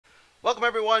Welcome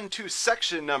everyone to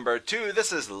section number 2.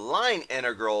 This is line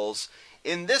integrals.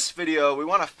 In this video, we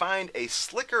want to find a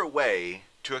slicker way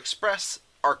to express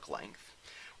arc length.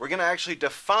 We're going to actually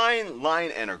define line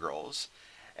integrals,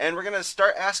 and we're going to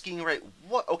start asking, right,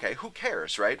 who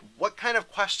cares, right? What kind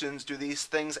of questions do these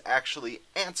things actually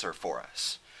answer for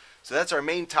us? So that's our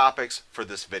main topics for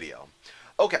this video.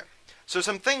 Okay, so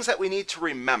some things that we need to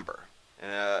remember,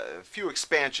 and a few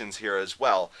expansions here as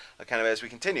well, kind of as we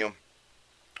continue.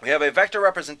 We have a vector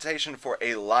representation for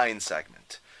a line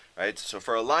segment, right? So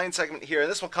for a line segment here,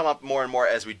 and this will come up more and more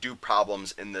as we do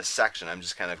problems in this section. I'm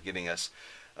just kind of getting us,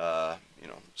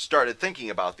 started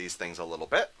thinking about these things a little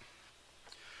bit.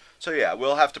 So yeah,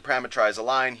 we'll have to parameterize a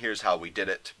line. Here's how we did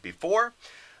it before.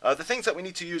 The things that we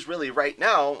need to use really right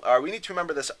now are we need to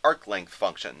remember this arc length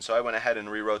function. So I went ahead and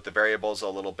rewrote the variables a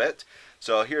little bit.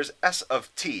 So here's s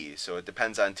of t, so it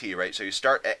depends on t, right? So you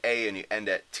start at a and you end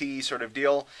at t sort of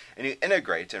deal, and you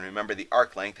integrate, and remember the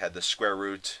arc length had the square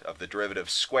root of the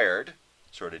derivative squared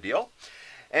sort of deal.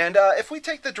 And if we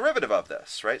take the derivative of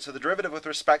this, right, so the derivative with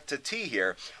respect to t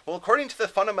here, well, according to the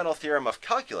fundamental theorem of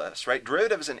calculus, right,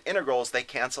 derivatives and integrals, they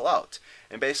cancel out.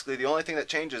 And basically the only thing that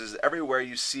changes is everywhere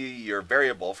you see your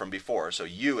variable from before, so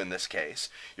u in this case,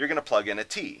 you're going to plug in a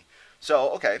t.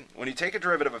 So, okay, when you take a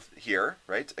derivative of here,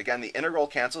 right, again, the integral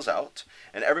cancels out,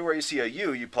 and everywhere you see a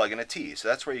u, you plug in a t. So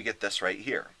that's where you get this right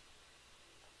here.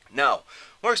 Now,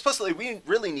 more explicitly, we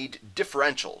really need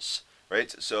differentials.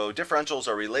 Right? So differentials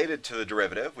are related to the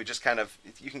derivative. We just kind of,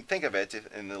 you can think of it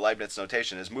in the Leibniz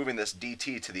notation as moving this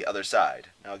dt to the other side.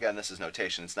 Now again, this is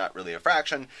notation, it's not really a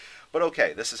fraction, but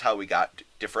okay, this is how we got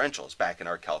differentials back in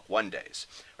our Calc 1 days.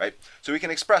 Right? So we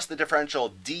can express the differential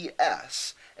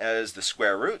ds as the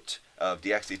square root of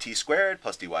dx dt squared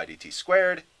plus dy dt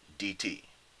squared dt.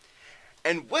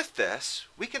 And with this,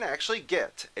 we can actually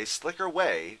get a slicker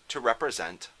way to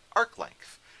represent arc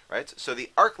length. Right? So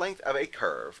the arc length of a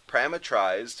curve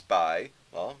parameterized by,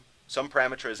 well, some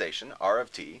parameterization, r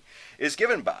of t, is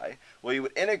given by, well, you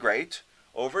would integrate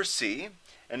over c,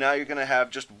 and now you're going to have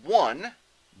just 1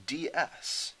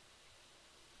 ds.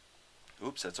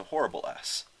 Oops, that's a horrible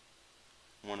s.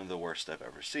 One of the worst I've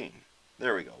ever seen.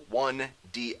 There we go, 1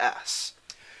 ds.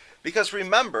 Because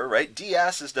remember, right,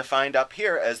 ds is defined up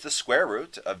here as the square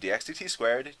root of dx dt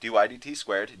squared, dy dt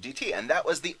squared, dt. And that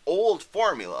was the old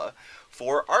formula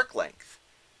for arc length,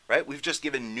 right? We've just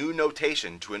given new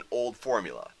notation to an old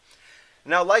formula.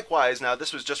 Now likewise, now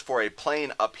this was just for a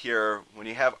plane up here. When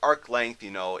you have arc length,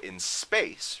 in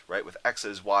space, right, with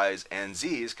x's, y's, and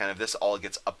z's, kind of this all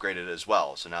gets upgraded as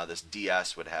well. So now this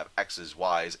ds would have x's,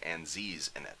 y's, and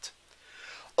z's in it.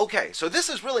 Okay, so this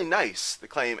is really nice, the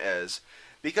claim is,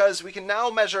 because we can now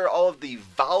measure all of the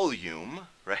volume,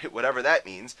 right, whatever that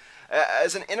means,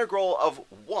 as an integral of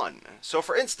 1. So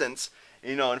for instance,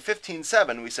 in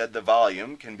 15.7 we said the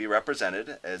volume can be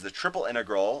represented as the triple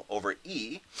integral over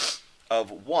e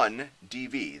of 1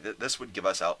 dv. This would give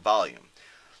us out volume.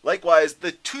 Likewise,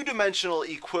 the two-dimensional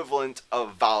equivalent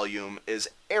of volume is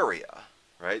area,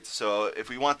 right? So if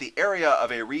we want the area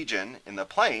of a region in the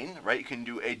plane, right, you can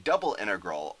do a double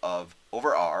integral of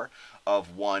over r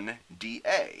of 1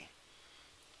 dA.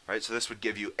 Right, so this would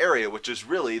give you area, which is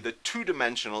really the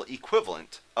two-dimensional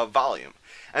equivalent of volume.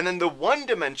 And then the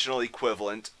one-dimensional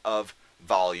equivalent of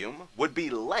volume would be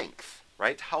length,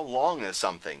 right? How long is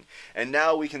something? And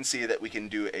now we can see that we can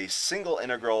do a single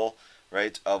integral,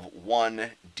 right, of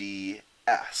 1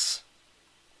 ds.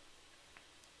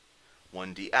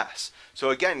 1 ds.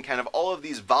 So again, kind of all of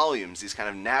these volumes, these kind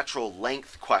of natural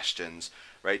length questions,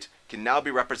 right, can now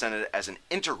be represented as an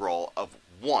integral of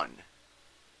 1.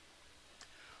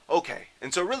 Okay,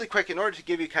 and so really quick, in order to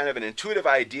give you kind of an intuitive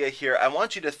idea here, I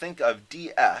want you to think of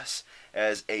ds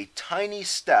as a tiny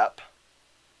step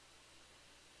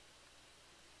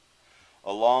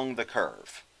along the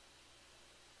curve.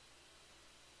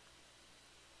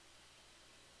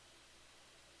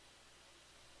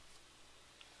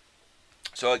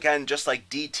 So again, just like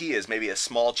dt is maybe a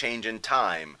small change in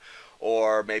time,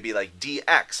 or maybe like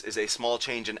dx is a small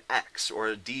change in x,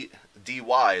 or dy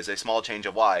is a small change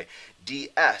of y.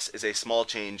 ds is a small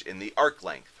change in the arc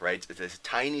length, right? It's a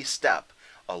tiny step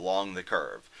along the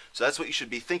curve. So that's what you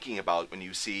should be thinking about when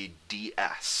you see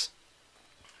ds.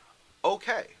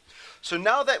 Okay, so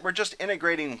now that we're just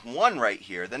integrating 1 right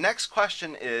here, the next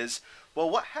question is, well,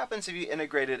 what happens if you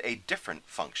integrated a different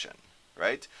function?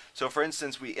 Right? So for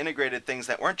instance, we integrated things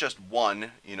that weren't just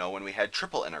 1, when we had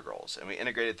triple integrals, and we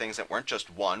integrated things that weren't just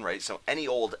 1, right? So any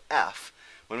old f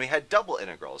when we had double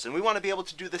integrals. And we want to be able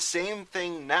to do the same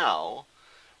thing now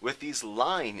with these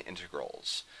line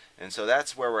integrals. And so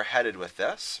that's where we're headed with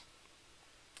this.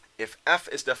 If f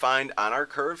is defined on our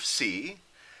curve C,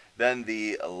 then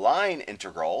the line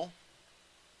integral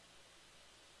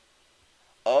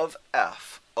of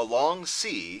f along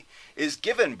c is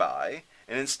given by,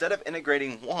 and instead of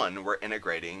integrating 1, we're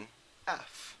integrating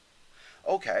f.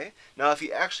 Okay, now if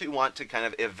you actually want to kind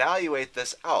of evaluate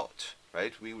this out,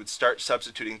 right, we would start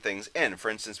substituting things in. For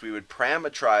instance, we would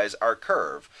parameterize our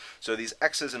curve. So these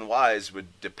x's and y's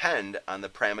would depend on the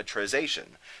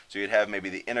parameterization. So you'd have maybe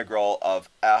the integral of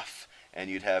f, and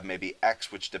you'd have maybe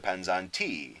x, which depends on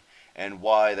t, and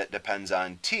y that depends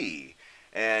on t.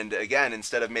 And again,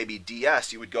 instead of maybe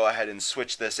ds, you would go ahead and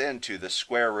switch this into the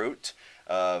square root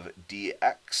of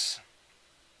dx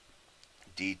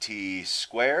dt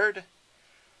squared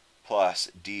plus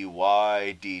dy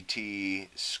dt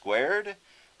squared,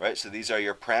 right? So these are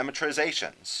your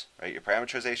parameterizations, right? Your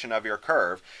parameterization of your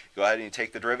curve. Go ahead and you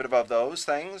take the derivative of those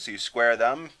things, you square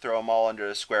them, throw them all under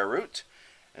the square root,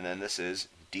 and then this is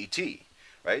dt,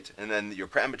 right? And then your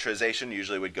parameterization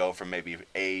usually would go from maybe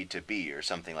a to b or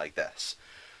something like this.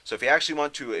 So if you actually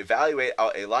want to evaluate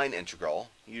out a line integral,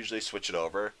 you usually switch it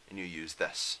over and you use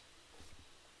this.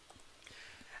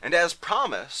 And as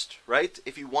promised, right,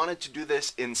 if you wanted to do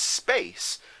this in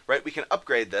space, right, we can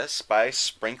upgrade this by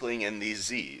sprinkling in these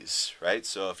z's, right?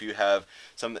 So if you have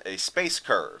a space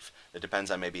curve that depends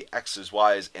on maybe x's,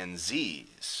 y's, and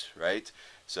z's, right?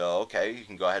 So, okay, you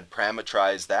can go ahead and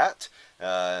parameterize that,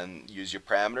 use your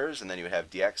parameters, and then you would have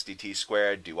dx dt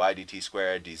squared, dy dt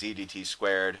squared, dz dt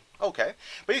squared. Okay,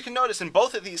 but you can notice in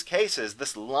both of these cases,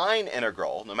 this line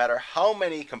integral, no matter how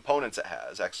many components it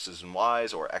has, x's and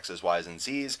y's or x's, y's, and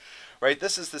z's, right,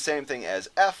 this is the same thing as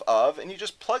f of, and you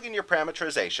just plug in your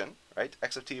parameterization, right,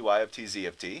 x of t, y of t, z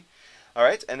of t, all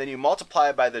right, and then you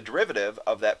multiply by the derivative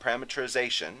of that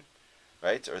parameterization,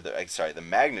 right, or the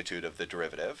magnitude of the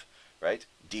derivative, right,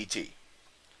 dt.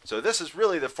 So this is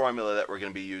really the formula that we're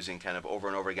going to be using kind of over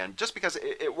and over again, just because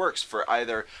it works for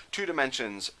either 2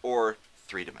 dimensions or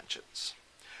 3 dimensions.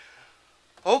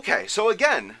 Okay, so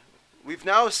again, we've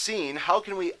now seen how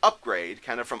can we upgrade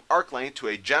kind of from arc length to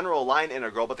a general line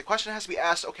integral, but the question has to be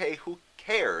asked, okay, who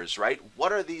cares, right?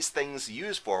 What are these things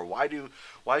used for?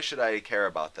 Why should I care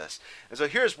about this? And so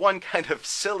here's one kind of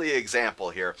silly example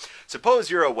here.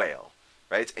 Suppose you're a whale,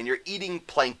 right, and you're eating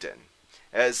plankton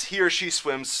as he or she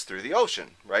swims through the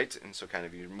ocean, right? And so kind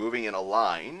of you're moving in a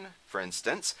line, for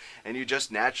instance, and you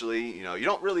just naturally, you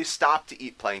don't really stop to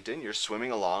eat plankton. You're swimming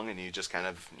along and you just kind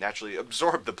of naturally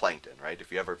absorb the plankton, right?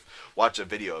 If you ever watch a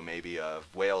video maybe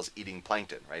of whales eating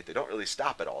plankton, right? They don't really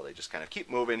stop at all. They just kind of keep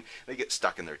moving. They get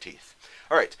stuck in their teeth.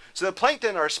 All right, so the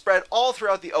plankton are spread all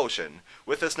throughout the ocean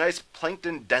with this nice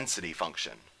plankton density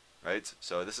function, right?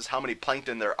 So this is how many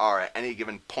plankton there are at any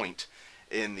given point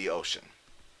in the ocean.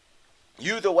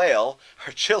 You, the whale,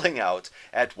 are chilling out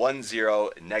at 1,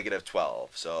 0, -12.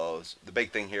 So the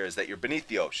big thing here is that you're beneath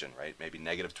the ocean, right? Maybe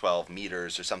 -12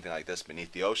 meters or something like this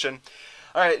beneath the ocean.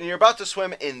 All right, and you're about to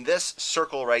swim in this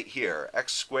circle right here.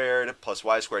 X squared plus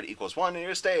y squared equals 1, and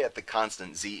you stay at the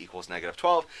constant z equals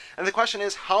 -12. And the question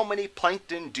is, how many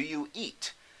plankton do you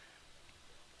eat?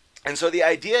 And so the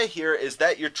idea here is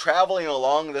that you're traveling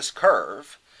along this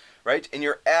curve, right? And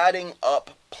you're adding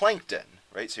up plankton.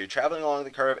 Right, so you're traveling along the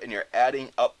curve and you're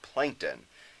adding up plankton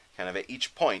kind of at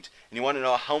each point, and you want to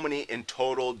know how many in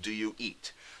total do you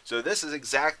eat. So this is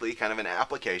exactly kind of an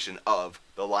application of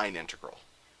the line integral.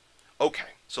 Okay,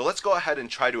 so let's go ahead and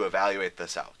try to evaluate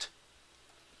this out.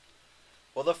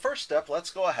 Well, the first step, let's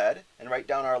go ahead and write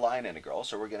down our line integral.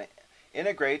 So we're going to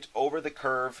integrate over the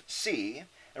curve C,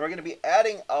 and we're going to be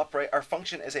adding up, right, our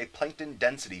function is a plankton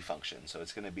density function. So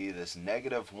it's going to be this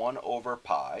 -1 over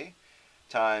pi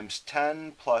times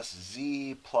 10 plus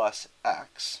z plus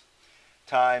x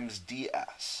times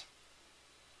ds.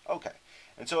 Okay,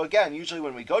 and so again, usually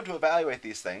when we go to evaluate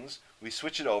these things, we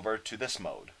switch it over to this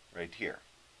mode right here.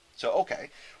 So okay,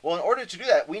 well, in order to do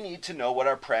that, we need to know what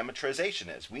our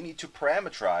parameterization is. We need to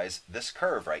parameterize this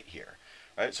curve right here.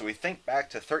 Right, so we think back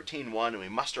to 13.1 and we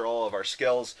muster all of our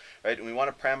skills, right, and we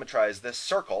want to parameterize this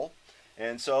circle.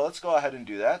 And so let's go ahead and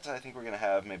do that. I think we're going to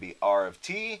have maybe r of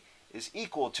t is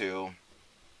equal to,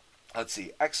 let's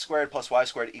see, x squared plus y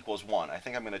squared equals 1. I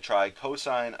think I'm going to try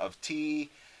cosine of t,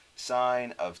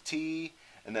 sine of t,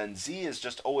 and then z is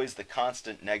just always the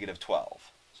constant -12.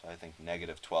 So I think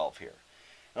 -12 here.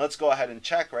 Now let's go ahead and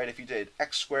check, right, if you did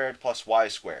x squared plus y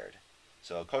squared.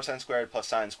 So cosine squared plus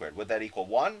sine squared, would that equal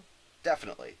 1?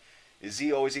 Definitely. Is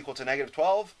z always equal to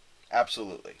 -12?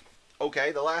 Absolutely.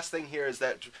 Okay, the last thing here is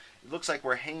that it looks like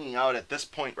we're hanging out at this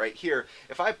point right here.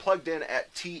 If I plugged in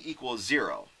at t equals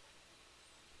 0,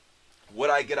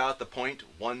 would I get out the point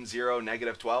 1, 0,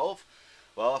 -12?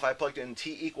 Well, if I plugged in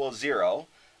t equals 0,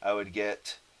 I would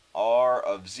get r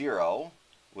of 0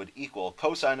 would equal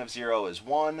cosine of 0 is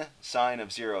 1, sine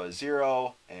of 0 is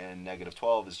 0, and negative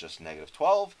 12 is just negative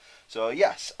 12. So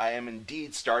yes, I am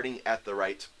indeed starting at the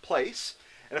right place.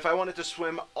 And if I wanted to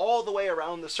swim all the way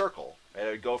around the circle, I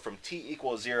would go from t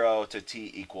equals 0 to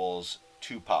t equals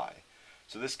 2 pi.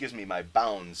 So this gives me my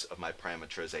bounds of my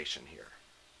parameterization here.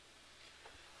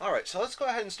 All right, so let's go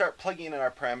ahead and start plugging in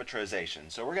our parameterization.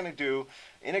 So we're going to do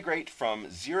integrate from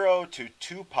 0 to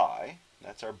 2 pi.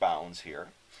 That's our bounds here.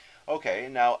 Okay,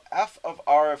 now f of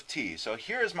r of t. So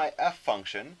here is my f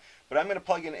function, but I'm going to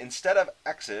plug in, instead of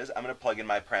x's, I'm going to plug in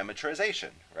my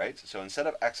parameterization, right? So instead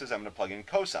of x's, I'm going to plug in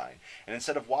cosine. And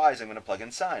instead of y's, I'm going to plug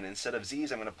in sine. Instead of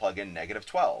z's, I'm going to plug in negative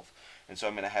 12. And so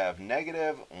I'm going to have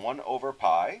negative 1 over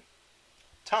pi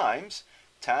times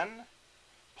 10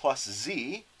 plus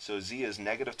z, so z is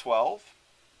negative 12,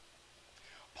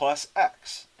 plus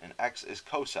x, and x is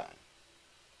cosine.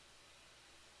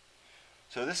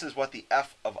 So this is what the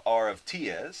f of r of t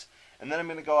is. And then I'm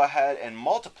going to go ahead and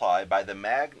multiply by the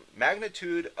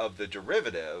magnitude of the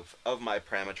derivative of my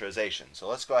parameterization. So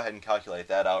let's go ahead and calculate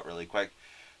that out really quick.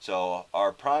 So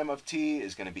r prime of t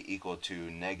is going to be equal to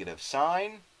negative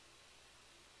sine.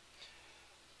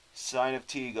 Sine of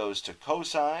t goes to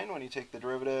cosine when you take the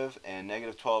derivative, and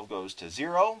negative 12 goes to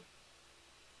 0.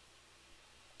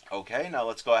 Okay, now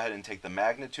let's go ahead and take the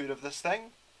magnitude of this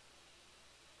thing.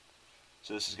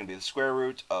 So this is going to be the square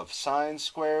root of sine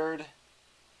squared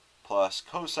plus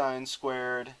cosine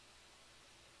squared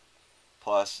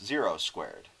plus 0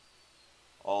 squared,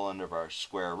 all under our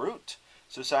square root.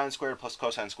 So sine squared plus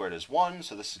cosine squared is 1,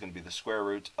 so this is going to be the square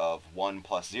root of 1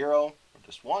 plus 0, or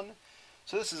just 1.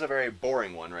 So this is a very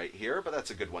boring one right here, but that's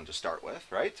a good one to start with,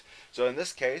 right? So in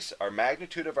this case, our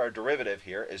magnitude of our derivative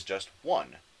here is just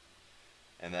 1.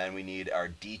 And then we need our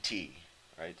dt,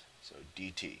 right? So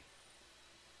dt.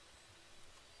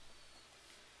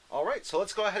 All right, so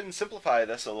let's go ahead and simplify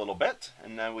this a little bit,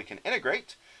 and then we can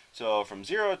integrate. So from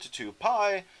 0 to 2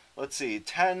 pi, let's see,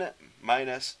 10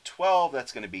 minus 12,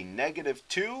 that's going to be negative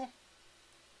 2.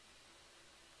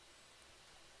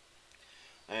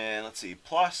 And let's see,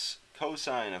 plus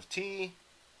cosine of t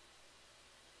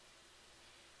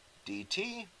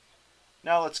dt.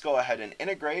 Now let's go ahead and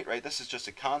integrate, right? This is just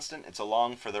a constant. It's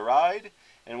along for the ride.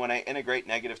 And when I integrate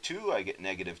negative 2, I get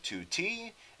negative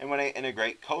 2t. And when I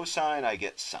integrate cosine, I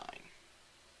get sine.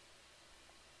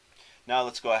 Now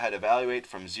let's go ahead and evaluate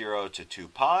from 0 to 2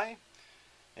 pi.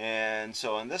 And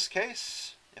so in this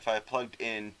case, if I plugged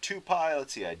in 2 pi,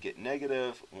 let's see, I'd get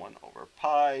negative 1 over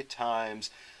pi times,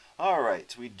 all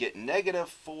right, we'd get negative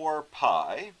 4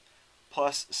 pi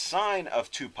plus sine of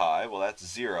 2 pi, well that's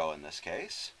 0 in this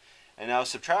case. And now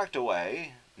subtract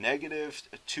away negative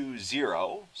 2,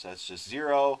 0, so that's just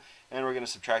 0, and we're going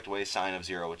to subtract away sine of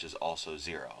 0, which is also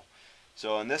 0.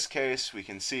 So in this case, we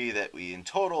can see that we in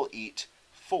total eat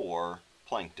 4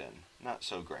 plankton. Not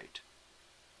so great,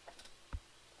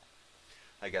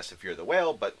 I guess, if you're the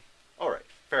whale, but all right,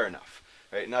 fair enough.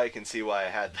 Right, now you can see why I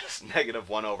had this negative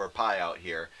 1 over pi out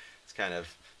here. It's kind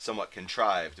of somewhat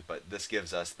contrived, but this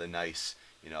gives us the nice,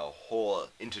 whole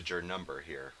integer number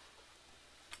here.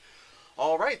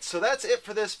 All right, so that's it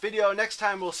for this video. Next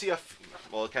time we'll see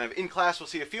kind of in class, we'll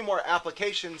see a few more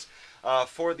applications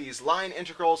for these line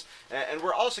integrals. And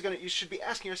we're also you should be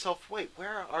asking yourself, wait,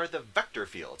 where are the vector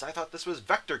fields? I thought this was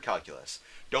vector calculus.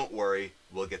 Don't worry,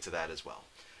 we'll get to that as well.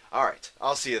 All right,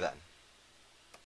 I'll see you then.